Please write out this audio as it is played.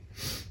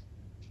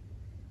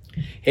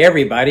Hey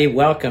everybody,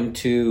 welcome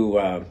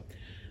to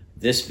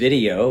this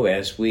video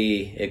as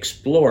we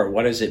explore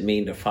what does it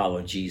mean to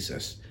follow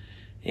Jesus.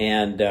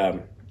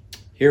 And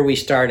here we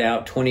start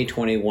out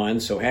 2021,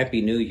 so Happy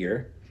New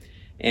Year.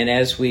 And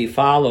as we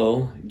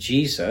follow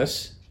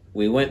Jesus,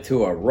 we went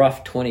through a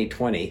rough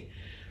 2020.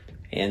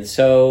 And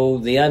so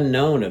the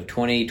unknown of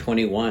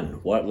 2021,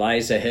 what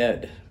lies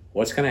ahead?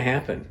 What's going to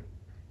happen?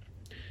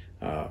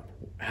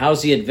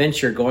 How's the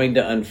adventure going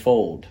to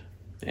unfold?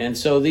 And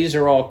so these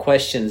are all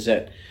questions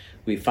that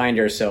we find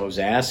ourselves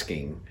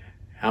asking.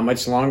 How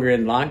much longer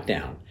in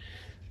lockdown?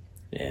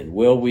 And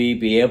will we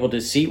be able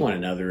to see one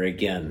another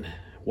again?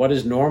 What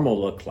does normal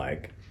look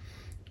like?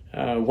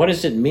 What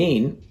does it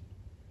mean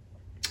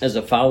as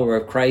a follower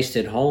of Christ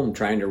at home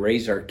trying to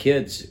raise our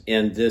kids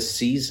in this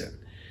season?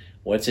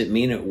 What's it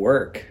mean at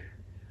work?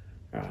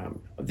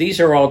 These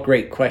are all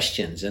great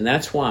questions, and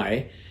that's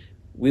why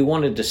we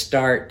wanted to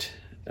start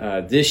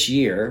this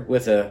year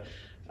with a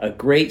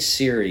great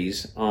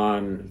series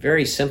on,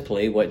 very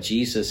simply, what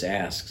Jesus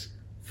asks: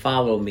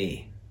 follow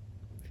me.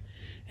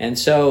 And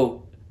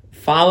so,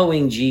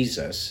 following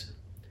Jesus,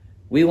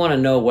 we want to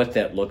know what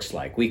that looks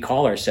like. We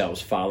call ourselves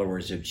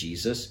followers of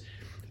Jesus,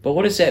 but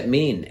what does that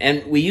mean?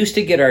 And we used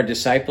to get our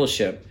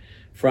discipleship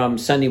from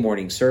Sunday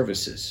morning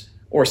services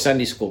or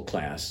Sunday school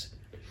class,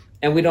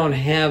 and we don't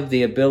have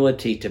the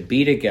ability to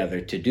be together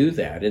to do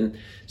that. And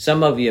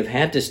some of you have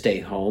had to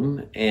stay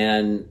home,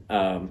 and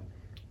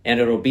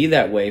it'll be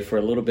that way for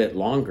a little bit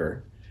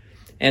longer.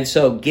 And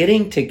so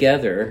getting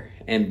together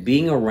and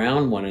being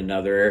around one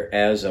another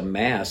as a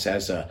mass,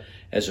 as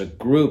a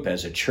group,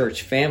 as a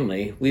church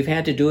family, we've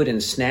had to do it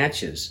in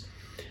snatches.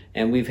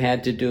 And we've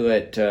had to do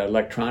it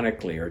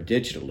electronically or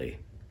digitally.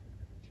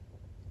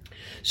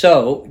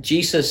 So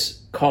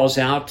Jesus calls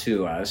out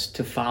to us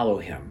to follow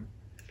him.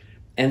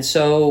 And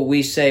so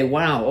we say,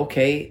 wow,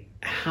 okay,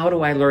 how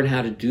do I learn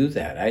how to do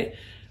that?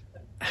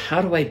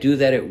 How do I do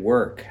that at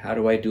work? How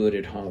do I do it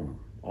at home?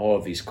 All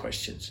of these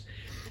questions.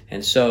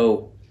 And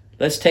so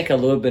let's take a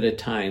little bit of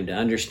time to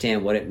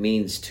understand what it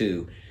means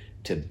to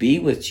be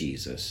with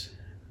Jesus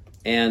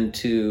and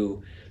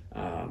to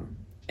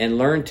and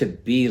learn to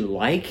be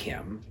like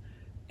him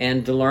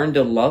and to learn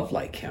to love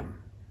like him.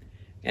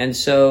 And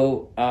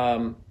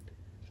so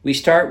we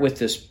start with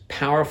this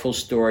powerful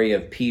story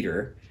of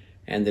Peter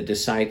and the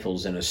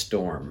disciples in a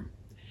storm.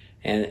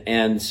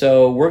 And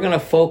so we're going to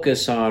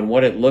focus on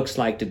what it looks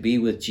like to be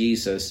with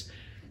Jesus,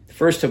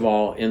 first of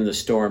all, in the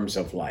storms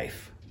of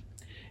life.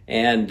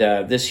 And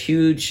this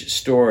huge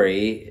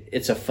story,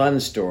 it's a fun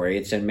story.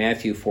 It's in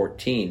Matthew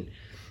 14.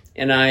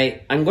 And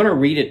I'm going to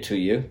read it to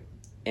you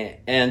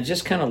and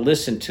just kind of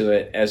listen to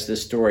it as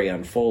this story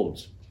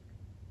unfolds.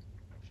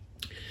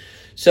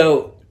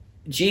 So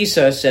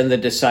Jesus and the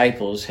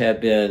disciples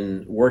have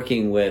been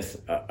working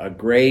with a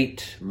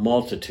great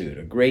multitude,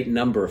 a great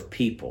number of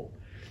people.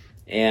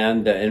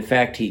 And in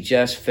fact, he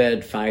just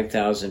fed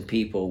 5,000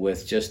 people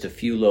with just a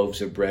few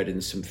loaves of bread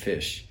and some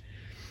fish.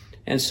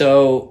 And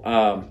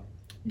so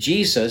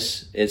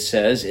Jesus, it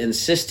says,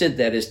 insisted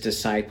that his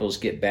disciples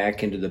get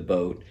back into the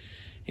boat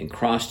and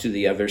cross to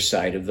the other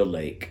side of the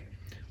lake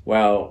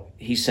while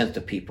he sent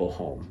the people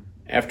home.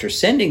 After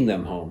sending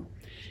them home,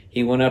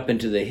 he went up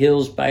into the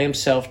hills by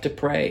himself to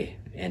pray,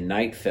 and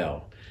night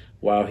fell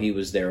while he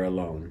was there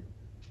alone.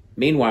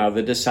 Meanwhile,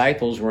 the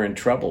disciples were in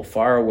trouble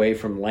far away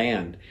from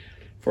land,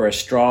 for a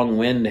strong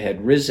wind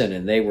had risen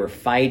and they were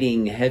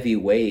fighting heavy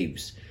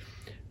waves.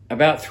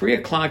 About 3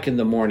 o'clock in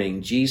the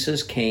morning,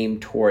 Jesus came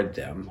toward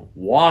them,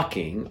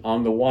 walking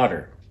on the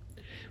water.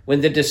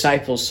 When the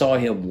disciples saw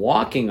him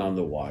walking on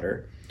the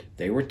water,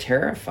 they were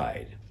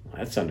terrified.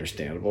 That's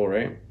understandable,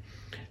 right?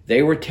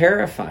 They were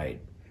terrified.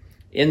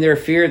 In their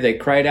fear, they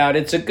cried out,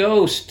 "It's a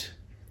ghost!"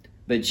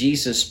 But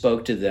Jesus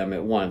spoke to them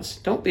at once.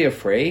 "Don't be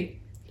afraid.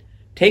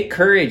 Take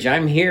courage,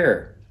 I'm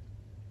here."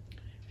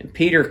 And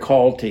Peter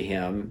called to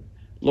him,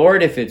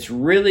 "Lord, if it's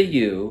really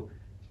you,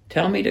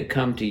 tell me to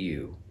come to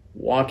you,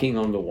 walking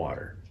on the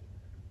water."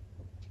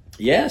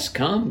 "Yes,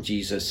 come,"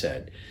 Jesus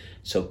said.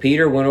 So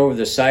Peter went over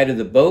the side of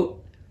the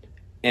boat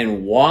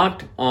and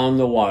walked on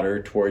the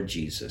water toward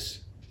Jesus.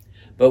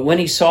 But when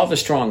he saw the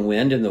strong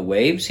wind and the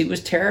waves, he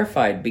was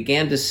terrified,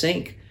 began to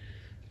sink.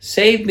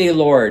 "Save me,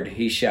 Lord,"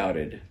 he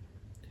shouted.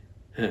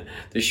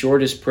 The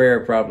shortest prayer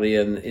probably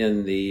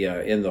in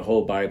the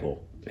whole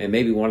Bible, and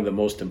maybe one of the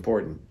most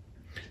important.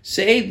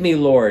 "Save me,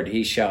 Lord,"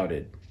 he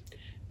shouted.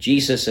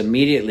 Jesus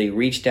immediately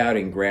reached out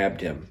and grabbed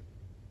him.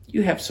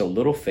 "You have so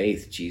little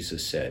faith,"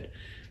 Jesus said.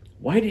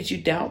 "Why did you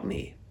doubt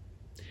me?"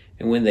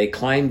 And when they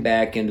climbed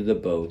back into the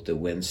boat, the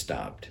wind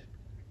stopped,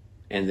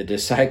 and the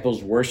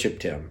disciples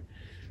worshiped him.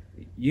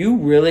 "You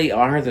really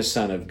are the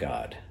Son of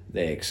God,"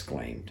 they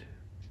exclaimed.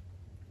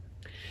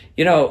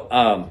 You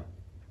know,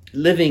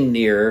 living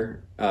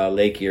near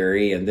Lake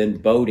Erie and then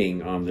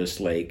boating on this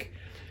lake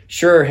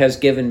sure has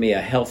given me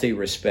a healthy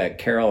respect,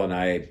 Carol and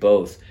I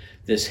both,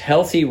 this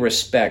healthy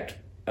respect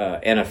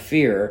and a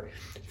fear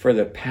for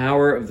the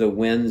power of the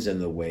winds and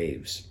the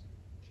waves.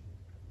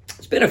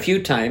 It's been a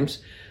few times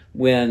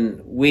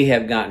when we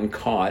have gotten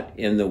caught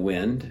in the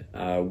wind.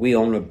 We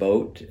own a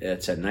boat.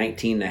 It's a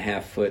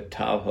 19.5-foot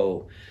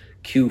Tahoe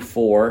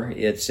Q4.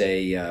 It's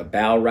a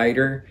bow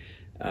rider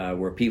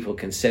where people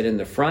can sit in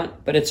the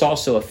front, but it's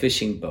also a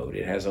fishing boat.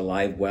 It has a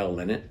live well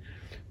in it.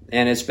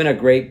 And it's been a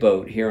great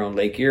boat here on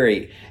Lake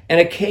Erie. And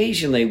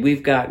occasionally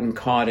we've gotten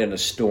caught in a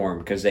storm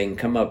because they can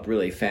come up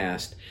really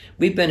fast.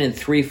 We've been in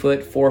 3-foot,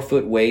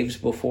 4-foot waves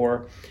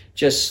before,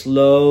 just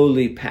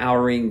slowly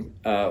powering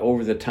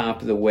over the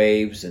top of the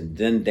waves and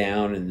then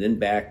down and then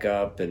back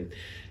up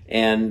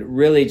and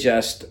really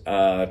just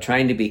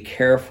trying to be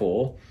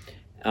careful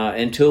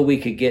until we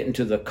could get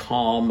into the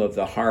calm of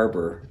the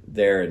harbor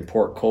there in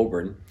Port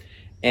Colborne.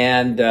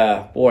 And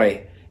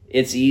boy,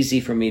 it's easy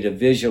for me to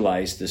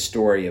visualize the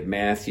story of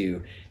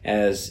Matthew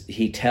as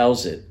he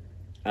tells it.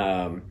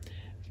 And,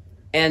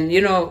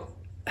 you know,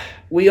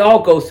 we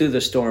all go through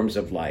the storms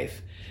of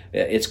life.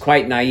 It's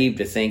quite naive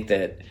to think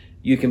that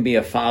you can be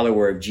a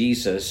follower of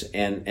Jesus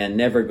and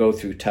never go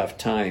through tough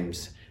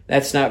times.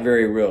 That's not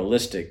very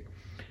realistic.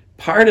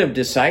 Part of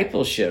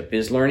discipleship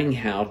is learning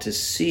how to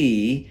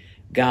see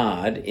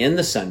God in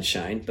the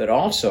sunshine, but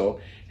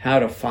also how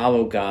to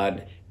follow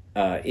God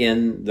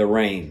in the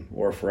rain,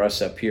 or for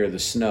us up here, the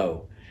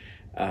snow.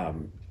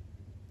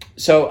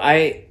 So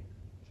I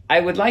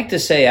would like to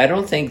say I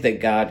don't think that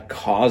God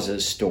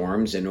causes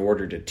storms in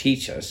order to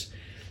teach us,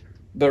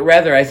 but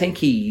rather I think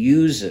he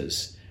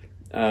uses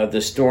the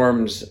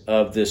storms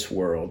of this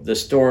world, the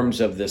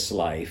storms of this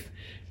life,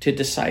 to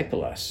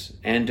disciple us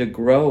and to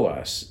grow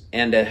us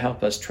and to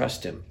help us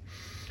trust him.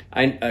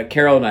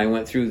 Carol and I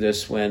went through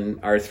this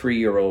when our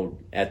 3-year-old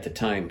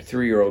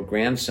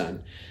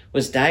grandson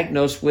was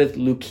diagnosed with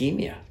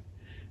leukemia.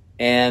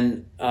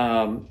 And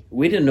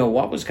we didn't know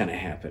what was going to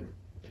happen.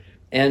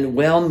 And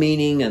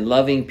well-meaning and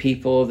loving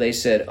people, they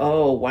said,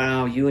 "Oh,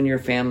 wow, you and your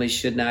family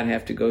should not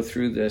have to go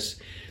through this."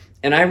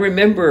 And I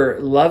remember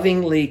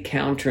lovingly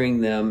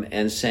countering them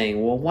and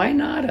saying, "Well, why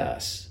not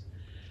us?"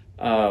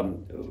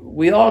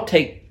 We all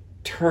take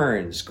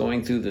turns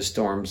going through the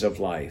storms of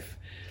life.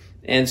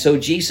 And so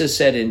Jesus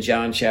said in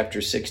John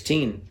chapter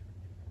 16,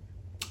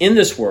 "In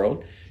this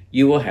world,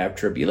 you will have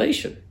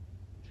tribulation."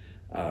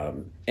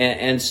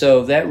 And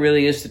so that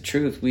really is the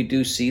truth. We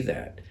do see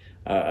that.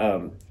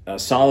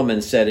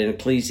 Solomon said in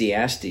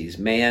Ecclesiastes,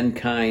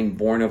 "Mankind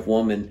born of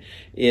woman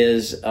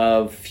is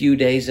of few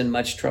days and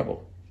much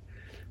trouble."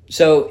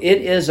 So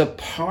it is a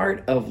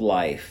part of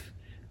life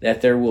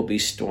that there will be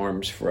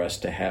storms for us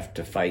to have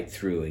to fight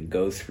through and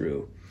go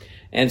through.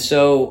 And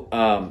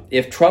so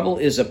if trouble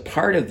is a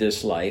part of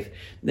this life,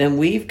 then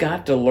we've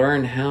got to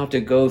learn how to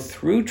go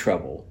through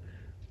trouble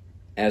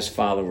as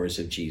followers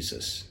of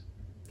Jesus.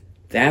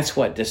 That's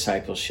what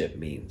discipleship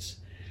means.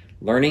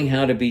 Learning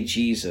how to be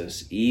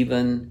Jesus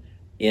even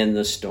in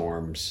the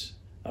storms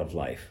of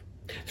life.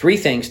 3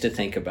 things to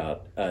think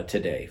about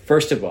today.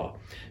 First of all,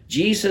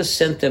 Jesus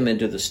sent them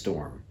into the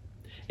storm.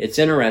 It's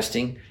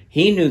interesting.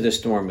 He knew the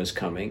storm was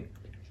coming.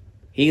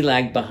 He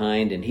lagged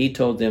behind and he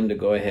told them to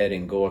go ahead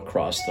and go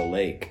across the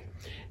lake.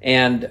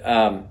 And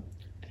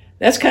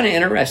that's kind of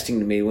interesting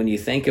to me when you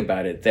think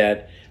about it,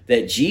 that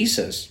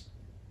Jesus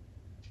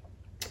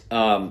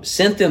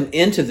sent them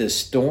into this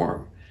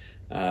storm.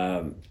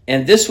 And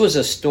this was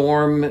a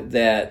storm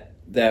that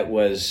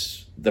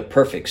was the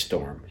perfect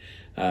storm.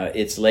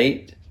 It's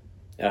late.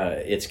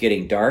 It's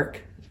getting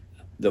dark.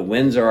 The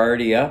winds are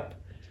already up.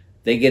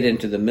 They get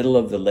into the middle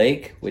of the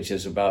lake, which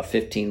is about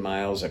 15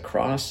 miles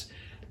across.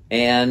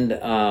 And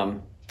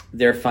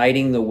they're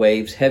fighting the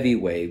waves, heavy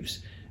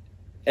waves,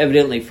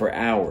 evidently for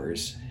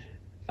hours.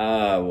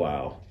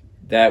 Wow.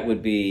 That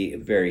would be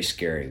very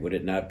scary, would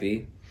it not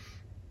be?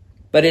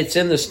 But it's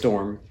in the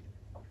storm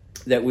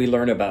that we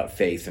learn about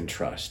faith and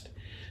trust.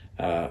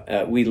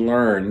 We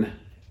learn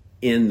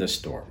in the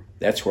storm.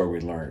 That's where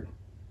we learn.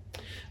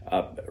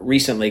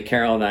 Recently,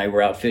 Carol and I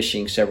were out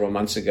fishing several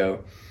months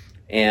ago,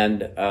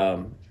 and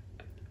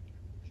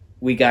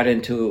we got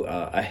into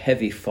a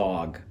heavy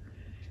fog.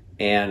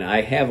 And I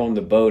have on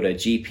the boat a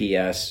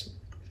GPS,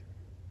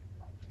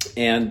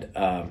 and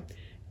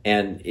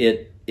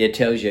it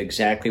tells you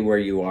exactly where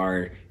you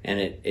are, and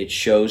it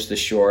shows the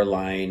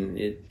shoreline.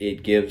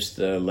 It gives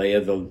the lay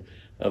of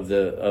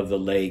the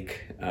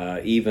lake,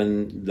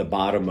 even the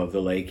bottom of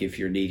the lake if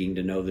you're needing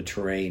to know the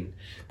terrain,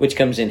 which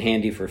comes in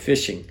handy for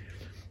fishing.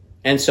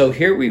 And so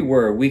here we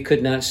were. We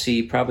could not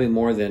see probably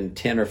more than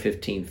 10 or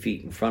 15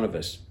 feet in front of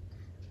us.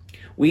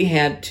 We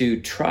had to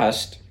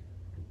trust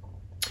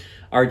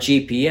our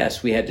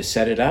GPS. We had to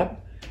set it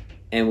up,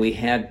 and we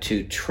had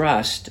to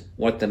trust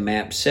what the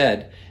map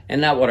said and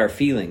not what our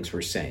feelings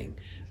were saying.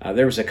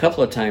 There was a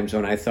couple of times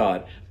when I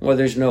thought, well,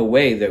 there's no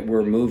way that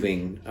we're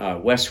moving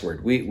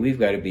westward. We've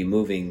got to be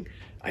moving,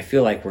 I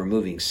feel like we're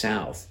moving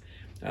south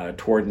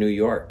toward New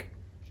York.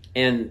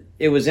 And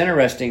it was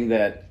interesting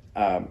that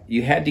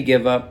you had to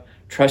give up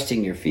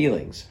trusting your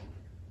feelings.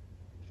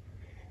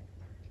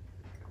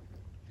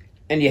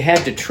 And you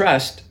had to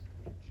trust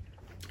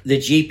the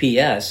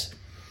GPS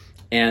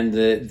and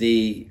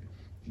the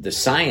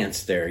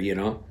science there, you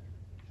know.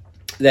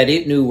 that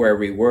it knew where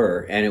we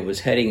were and it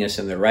was heading us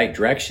in the right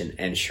direction.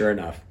 And sure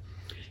enough,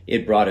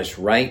 it brought us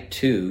right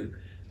to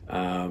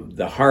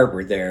the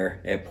harbor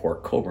there at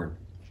Port Colborne.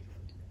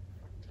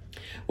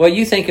 Well,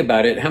 you think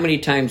about it. How many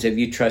times have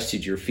you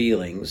trusted your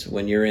feelings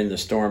when you're in the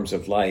storms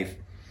of life,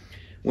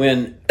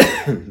 when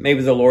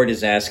maybe the Lord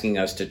is asking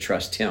us to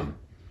trust him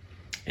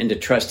and to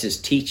trust his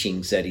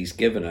teachings that he's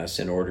given us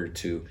in order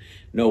to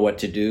know what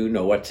to do,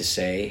 know what to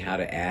say, how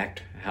to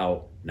act,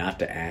 how not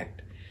to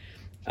act.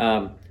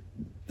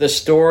 The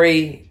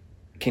story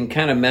can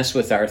kind of mess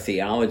with our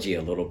theology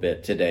a little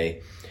bit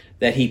today,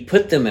 that he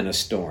put them in a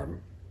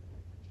storm.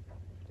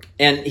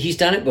 And he's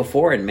done it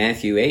before in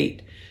Matthew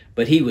 8,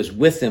 but he was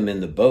with them in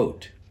the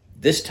boat.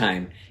 This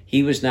time,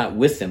 he was not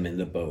with them in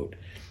the boat.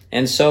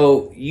 And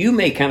so you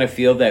may kind of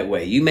feel that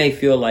way. You may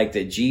feel like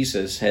that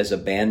Jesus has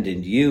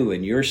abandoned you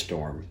in your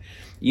storm.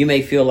 You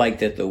may feel like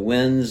that the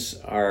winds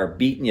are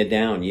beating you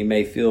down. You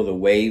may feel the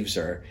waves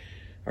are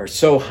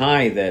so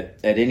high that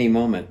at any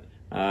moment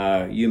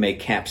you may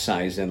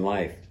capsize in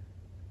life.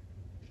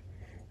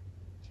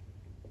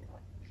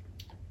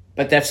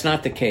 But that's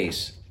not the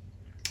case.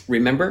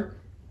 Remember,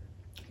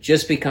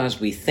 just because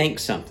we think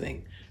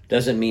something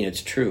doesn't mean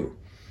it's true.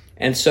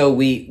 And so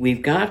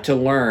we've got to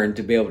learn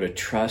to be able to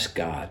trust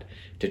God,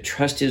 to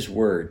trust his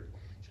word,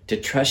 to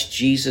trust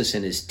Jesus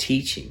and his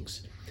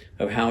teachings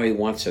of how he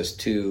wants us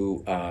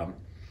to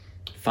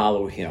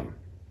follow him.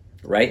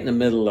 Right in the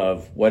middle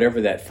of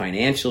whatever that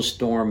financial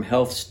storm,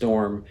 health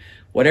storm,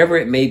 whatever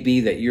it may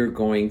be that you're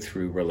going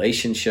through,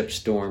 relationship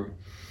storm,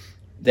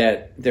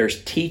 that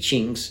there's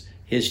teachings,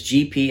 his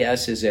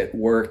GPS is at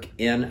work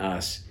in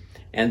us,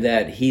 and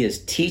that he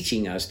is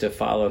teaching us to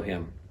follow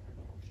him,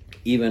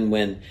 even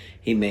when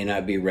he may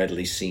not be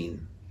readily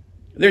seen.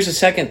 There's a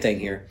second thing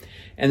here,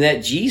 and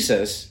that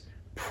Jesus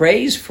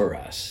prays for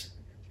us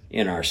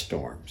in our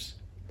storms.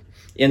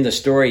 In the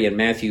story in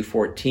Matthew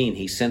 14,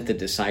 he sent the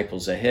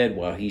disciples ahead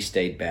while he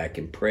stayed back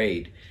and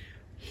prayed.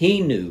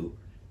 He knew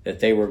that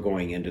they were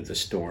going into the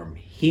storm.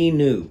 He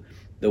knew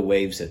the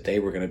waves that they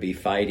were going to be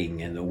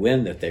fighting and the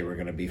wind that they were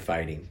going to be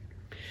fighting.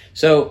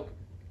 So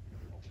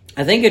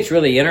I think it's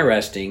really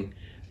interesting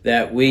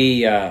that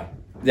we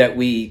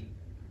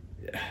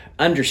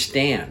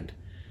understand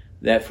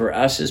that for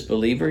us as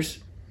believers,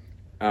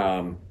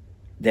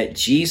 that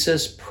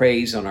Jesus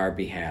prays on our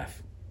behalf.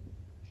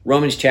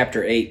 Romans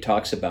chapter 8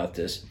 talks about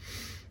this,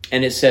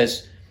 and it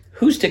says,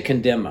 who's to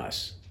condemn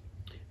us?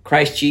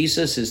 Christ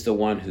Jesus is the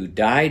one who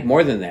died,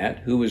 more than that,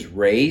 who was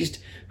raised,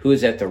 who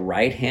is at the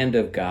right hand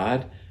of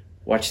God.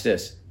 Watch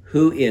this.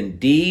 Who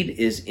indeed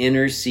is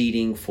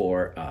interceding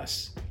for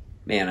us.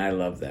 Man, I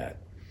love that.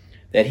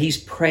 That he's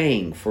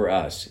praying for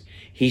us.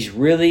 He's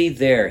really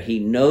there. He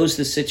knows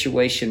the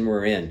situation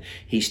we're in.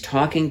 He's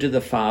talking to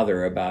the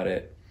Father about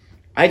it.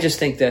 I just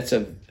think that's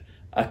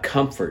a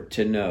comfort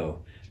to know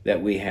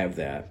that we have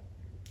that.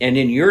 And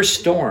in your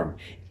storm,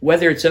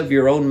 whether it's of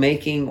your own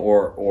making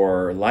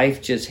or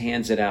life just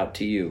hands it out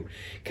to you,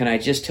 can I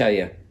just tell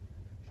you,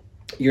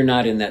 you're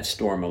not in that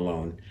storm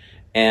alone.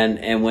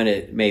 And when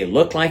it may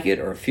look like it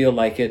or feel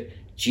like it,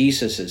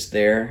 Jesus is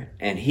there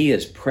and he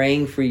is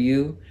praying for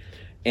you.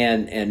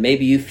 And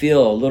maybe you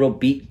feel a little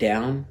beat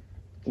down.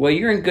 Well,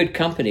 you're in good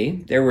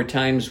company. There were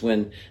times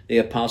when the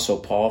Apostle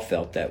Paul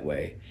felt that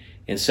way.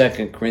 In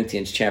 2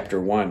 Corinthians chapter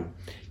 1,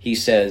 he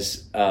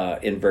says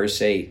in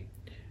verse 8,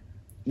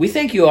 we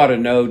think you ought to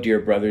know, dear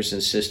brothers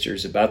and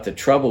sisters, about the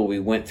trouble we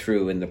went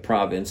through in the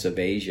province of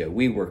Asia.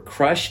 We were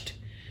crushed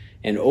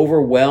and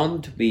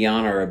overwhelmed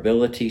beyond our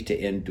ability to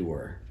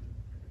endure.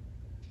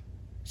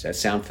 Does that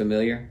sound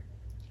familiar?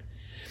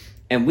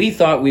 And we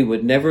thought we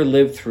would never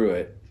live through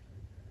it.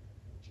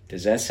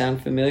 Does that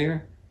sound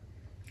familiar?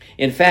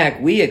 In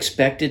fact, we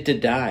expected to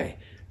die.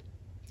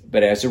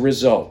 But as a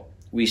result,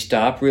 we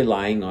stopped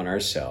relying on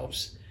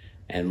ourselves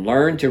and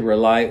learned to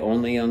rely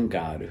only on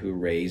God who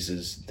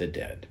raises the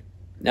dead.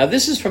 Now,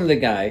 this is from the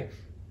guy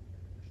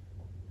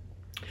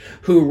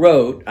who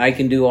wrote, I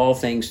can do all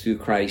things through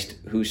Christ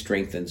who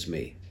strengthens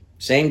me.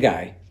 Same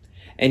guy.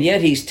 And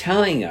yet he's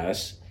telling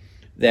us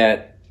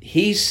that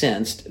he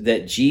sensed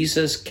that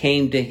Jesus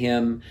came to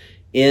him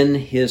in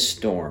his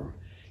storm.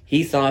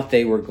 He thought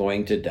they were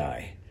going to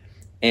die.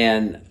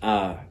 And,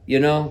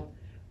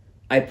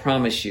 I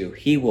promise you,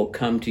 he will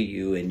come to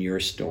you in your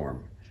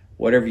storm,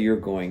 whatever you're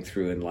going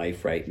through in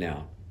life right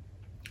now.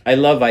 I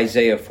love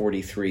Isaiah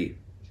 43.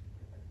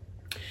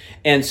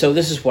 And so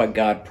this is what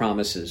God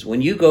promises.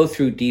 When you go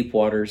through deep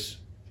waters,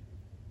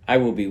 I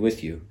will be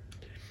with you.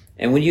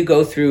 And when you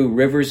go through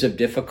rivers of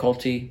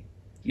difficulty,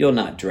 you'll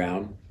not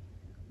drown.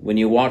 When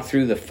you walk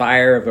through the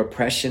fire of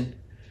oppression,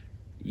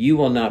 you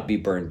will not be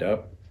burned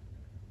up.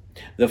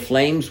 The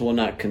flames will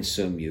not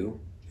consume you,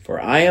 for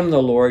I am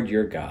the Lord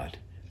your God,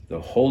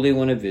 the Holy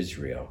One of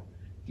Israel,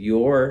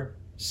 your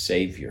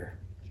Savior.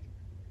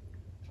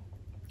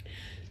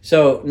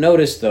 So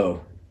notice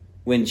though,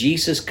 when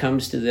Jesus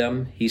comes to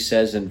them, he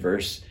says in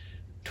verse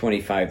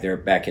 25 there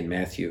back in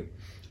Matthew,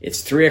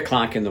 it's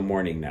 3:00 in the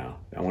morning now.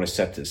 I want to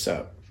set this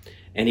up.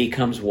 And he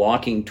comes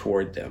walking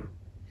toward them.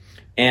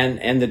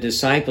 And the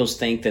disciples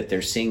think that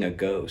they're seeing a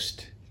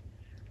ghost.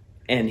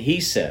 And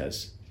he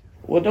says,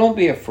 well, don't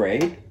be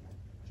afraid.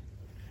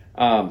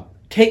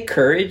 Take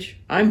courage.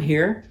 I'm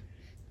here.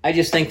 I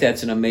just think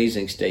that's an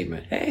amazing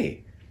statement.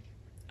 Hey,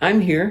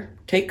 I'm here.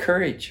 Take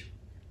courage.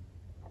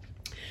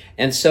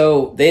 And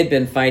so they had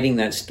been fighting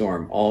that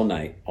storm all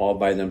night, all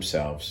by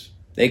themselves.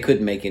 They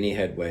couldn't make any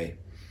headway.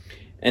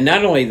 And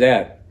not only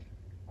that,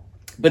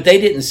 but they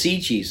didn't see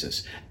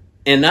Jesus.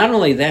 And not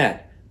only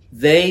that,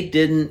 they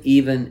didn't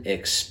even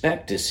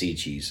expect to see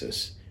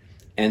Jesus.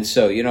 And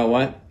so, you know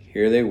what?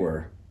 Here they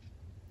were.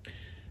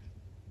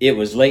 It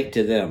was late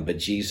to them, but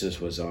Jesus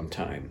was on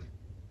time.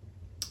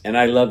 And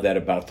I love that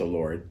about the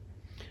Lord.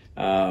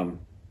 The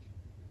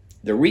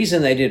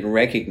reason they didn't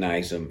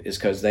recognize him is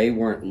because they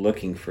weren't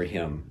looking for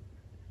him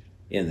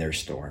in their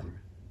storm.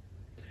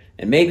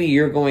 And maybe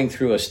you're going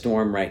through a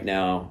storm right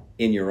now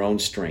in your own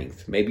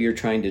strength. Maybe you're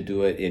trying to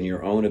do it in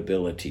your own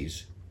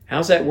abilities.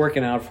 How's that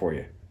working out for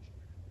you?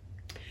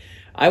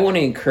 I want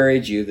to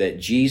encourage you that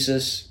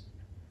Jesus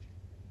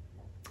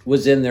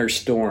was in their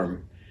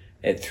storm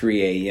at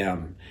 3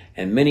 a.m.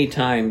 And many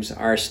times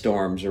our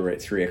storms are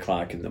at 3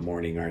 o'clock in the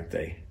morning, aren't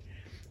they?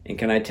 And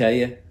can I tell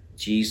you,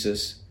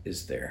 Jesus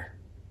is there.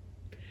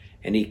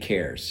 And he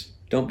cares.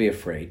 Don't be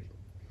afraid.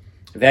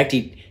 In fact,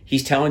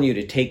 he's telling you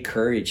to take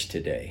courage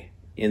today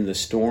in the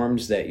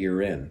storms that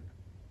you're in.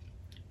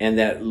 And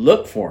that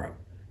look for him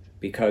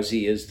because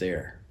he is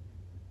there.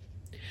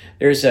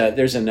 There's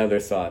another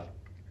thought.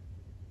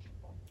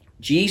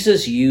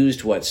 Jesus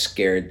used what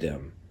scared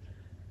them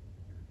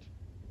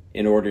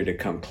in order to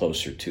come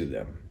closer to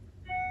them.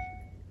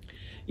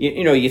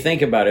 You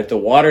think about it, the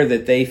water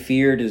that they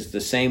feared is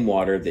the same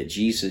water that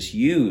Jesus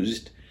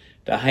used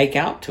to hike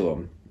out to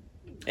them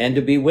and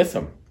to be with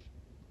them.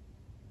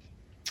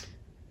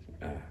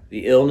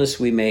 The illness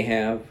we may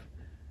have,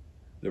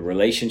 the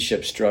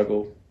relationship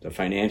struggle, the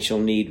financial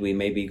need we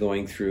may be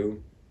going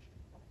through,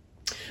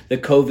 the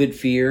COVID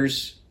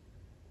fears,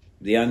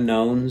 the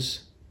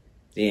unknowns,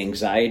 the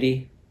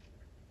anxiety.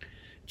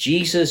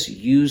 Jesus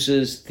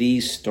uses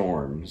these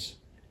storms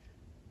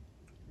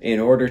in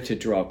order to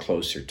draw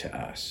closer to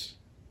us.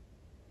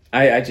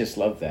 I just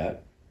love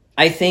that.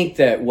 I think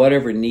that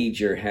whatever need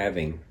you're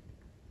having,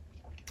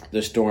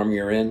 the storm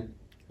you're in,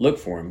 look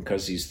for him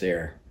because he's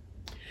there.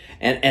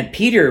 And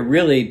Peter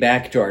really,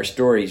 back to our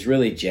story, he's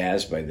really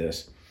jazzed by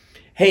this.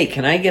 Hey,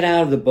 can I get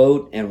out of the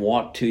boat and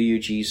walk to you,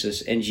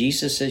 Jesus? And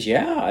Jesus says,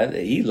 yeah,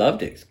 he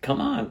loved it.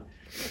 Come on,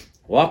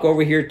 walk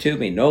over here to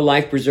me. No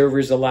life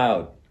preservers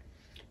allowed.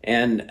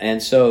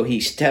 And so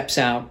he steps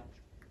out.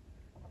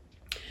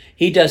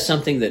 He does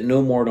something that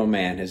no mortal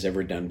man has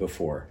ever done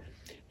before.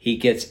 He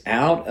gets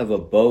out of a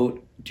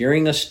boat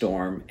during a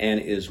storm and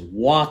is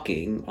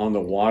walking on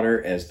the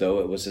water as though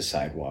it was a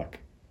sidewalk.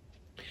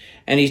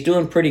 And he's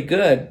doing pretty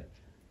good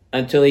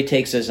until he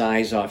takes his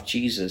eyes off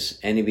Jesus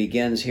and he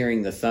begins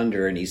hearing the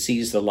thunder and he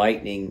sees the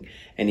lightning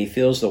and he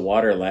feels the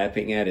water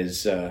lapping at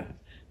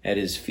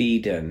his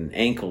feet and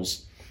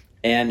ankles,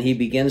 and he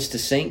begins to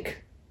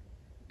sink.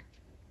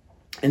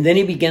 And then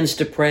he begins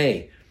to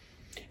pray.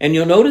 And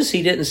you'll notice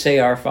he didn't say,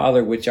 Our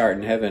Father which art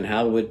in heaven,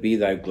 hallowed be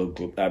thy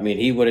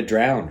he would have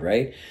drowned,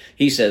 right?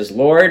 He says,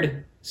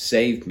 Lord,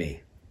 save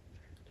me.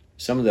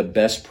 Some of the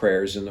best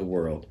prayers in the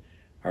world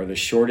are the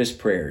shortest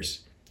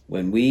prayers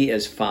when we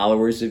as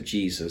followers of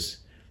Jesus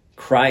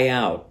cry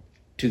out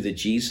to the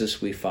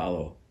Jesus we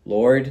follow,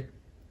 Lord,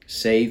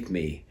 save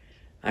me.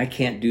 I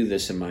can't do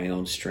this in my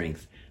own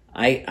strength.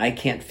 I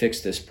can't fix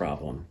this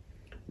problem.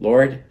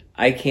 Lord,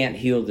 I can't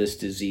heal this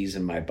disease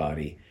in my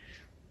body.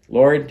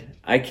 Lord,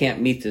 I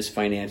can't meet this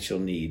financial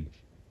need.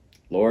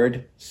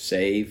 Lord,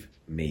 save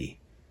me.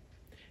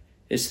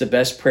 It's the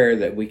best prayer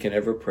that we can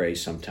ever pray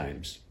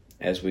sometimes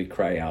as we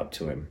cry out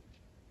to him.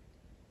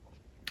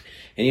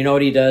 And you know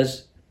what he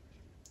does?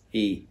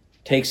 He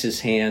takes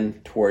his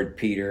hand toward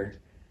Peter,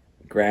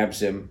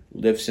 grabs him,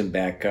 lifts him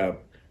back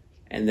up,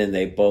 and then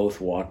they both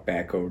walk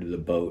back over to the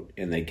boat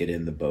and they get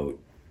in the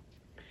boat.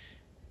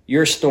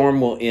 Your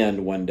storm will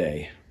end one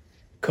day.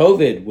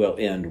 COVID will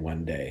end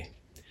one day.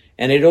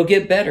 And it'll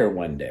get better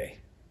one day.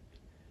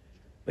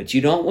 But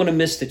you don't want to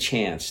miss the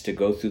chance to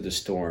go through the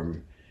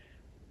storm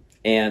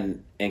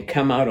and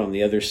come out on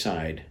the other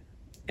side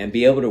and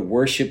be able to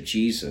worship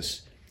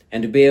Jesus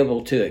and to be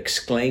able to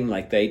exclaim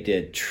like they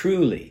did,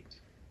 truly,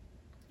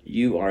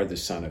 you are the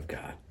Son of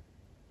God.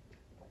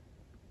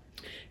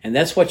 And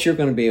that's what you're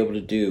going to be able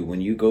to do when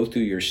you go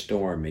through your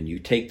storm and you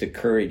take the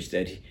courage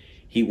that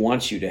he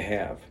wants you to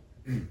have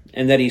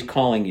and that he's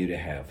calling you to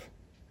have.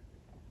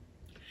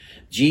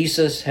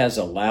 Jesus has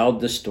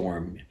allowed the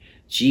storm.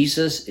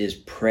 Jesus is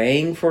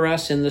praying for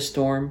us in the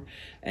storm,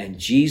 and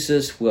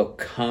Jesus will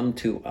come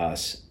to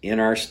us in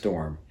our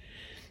storm.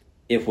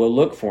 If we'll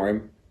look for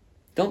him,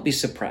 don't be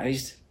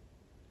surprised.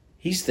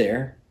 He's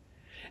there.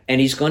 And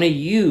he's going to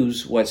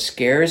use what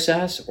scares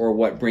us or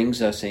what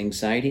brings us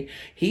anxiety.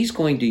 He's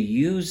going to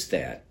use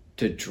that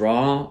to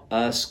draw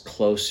us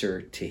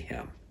closer to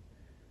him.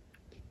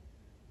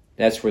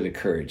 That's where the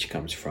courage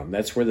comes from.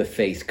 That's where the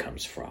faith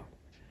comes from.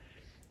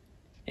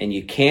 And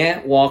you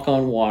can't walk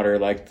on water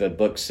like the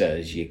book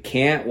says. You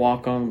can't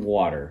walk on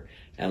water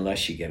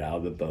unless you get out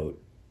of the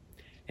boat.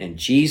 And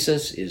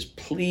Jesus is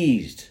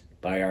pleased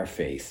by our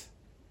faith.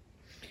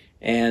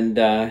 And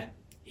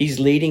he's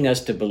leading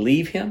us to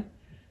believe him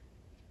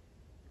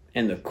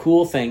and the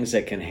cool things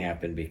that can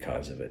happen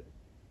because of it.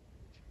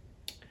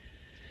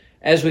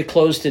 As we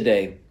close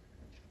today,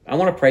 I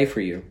want to pray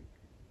for you.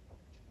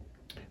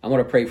 I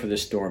want to pray for the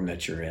storm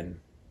that you're in.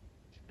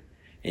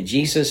 And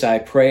Jesus, I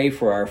pray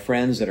for our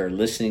friends that are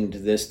listening to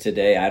this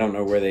today. I don't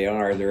know where they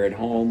are. They're at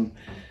home.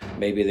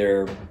 Maybe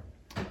they're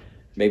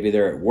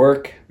at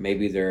work.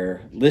 Maybe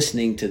they're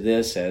listening to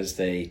this as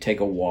they take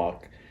a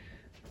walk.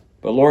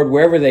 But Lord,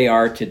 wherever they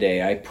are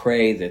today, I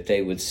pray that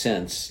they would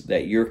sense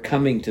that you're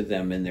coming to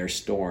them in their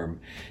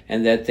storm,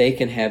 and that they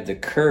can have the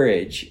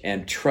courage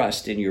and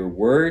trust in your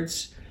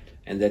words,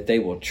 and that they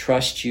will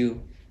trust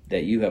you,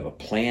 that you have a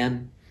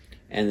plan,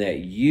 and that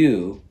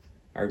you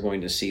are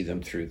going to see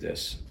them through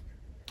this.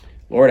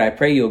 Lord, I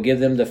pray you'll give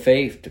them the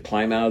faith to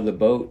climb out of the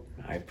boat.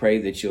 I pray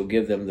that you'll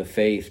give them the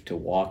faith to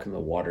walk in the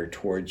water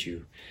towards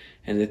you,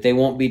 and that they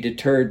won't be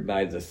deterred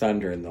by the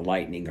thunder and the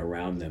lightning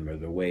around them or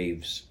the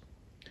waves.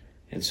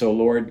 And so,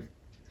 Lord,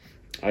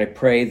 I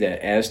pray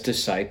that as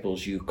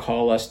disciples, you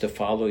call us to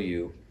follow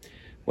you.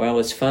 Well,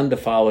 it's fun to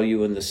follow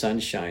you in the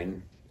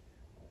sunshine,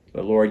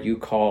 but Lord, you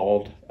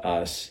called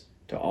us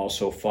to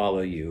also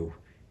follow you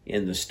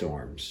in the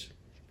storms.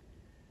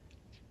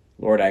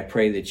 Lord, I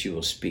pray that you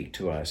will speak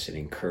to us and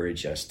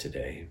encourage us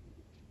today.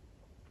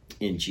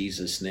 In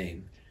Jesus'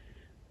 name.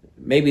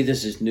 Maybe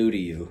this is new to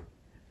you.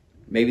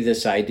 Maybe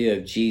this idea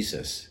of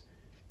Jesus.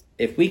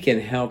 If we can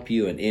help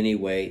you in any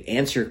way,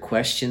 answer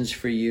questions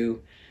for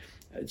you,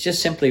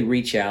 just simply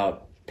reach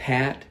out,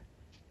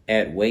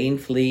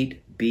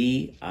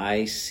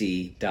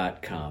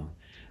 pat@waynefleetbic.com.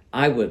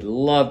 I would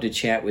love to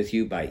chat with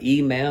you by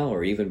email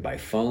or even by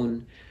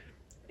phone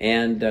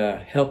and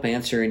help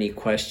answer any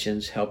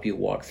questions, help you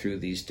walk through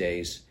these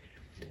days.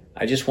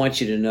 I just want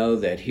you to know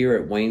that here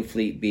at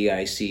Waynefleet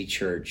BIC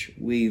Church,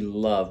 we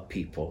love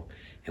people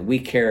and we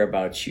care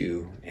about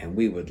you, and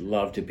we would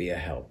love to be a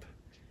help.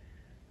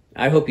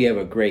 I hope you have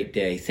a great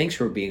day. Thanks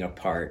for being a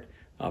part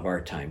of our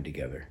time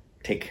together.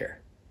 Take care.